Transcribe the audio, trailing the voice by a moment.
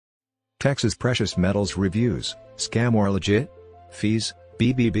Texas Precious Metals reviews, scam or legit? Fees,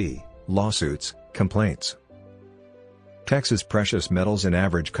 BBB, lawsuits, complaints. Texas Precious Metals. An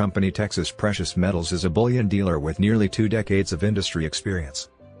average company. Texas Precious Metals is a bullion dealer with nearly 2 decades of industry experience.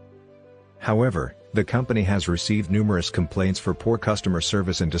 However, the company has received numerous complaints for poor customer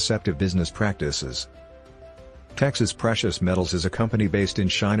service and deceptive business practices. Texas Precious Metals is a company based in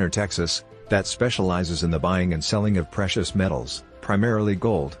Shiner, Texas, that specializes in the buying and selling of precious metals, primarily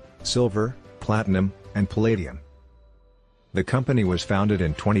gold, silver, platinum, and palladium. The company was founded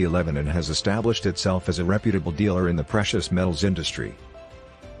in 2011 and has established itself as a reputable dealer in the precious metals industry.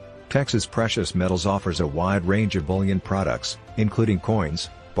 Texas Precious Metals offers a wide range of bullion products, including coins,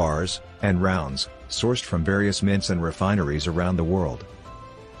 bars, and rounds, sourced from various mints and refineries around the world.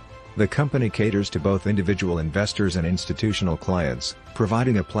 The company caters to both individual investors and institutional clients,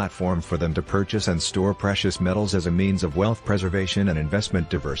 providing a platform for them to purchase and store precious metals as a means of wealth preservation and investment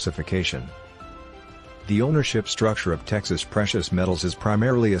diversification. The ownership structure of Texas Precious Metals is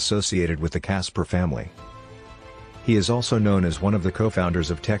primarily associated with the Casper family. He is also known as one of the co-founders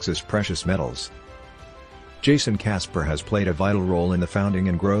of Texas Precious Metals. Jason Casper has played a vital role in the founding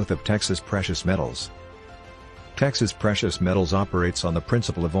and growth of Texas Precious Metals. Texas Precious Metals operates on the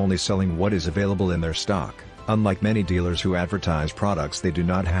principle of only selling what is available in their stock, unlike many dealers who advertise products they do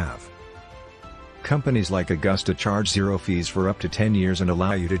not have. Companies like Augusta charge 0 fees for up to 10 years and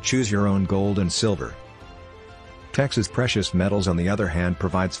allow you to choose your own gold and silver. Texas Precious Metals, on the other hand,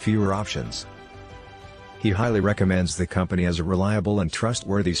 provides fewer options. He highly recommends the company as a reliable and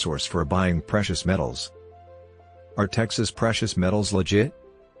trustworthy source for buying precious metals. Are Texas Precious Metals legit?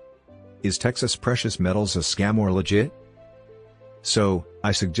 Is Texas Precious Metals a scam or legit? So,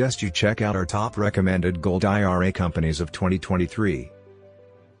 I suggest you check out our top recommended gold IRA companies of 2023.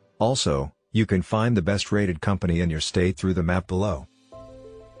 Also, you can find the best rated company in your state through the map below.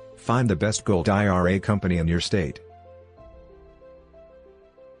 Find the best gold IRA company in your state.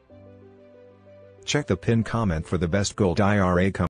 Check the pinned comment for the best gold IRA company.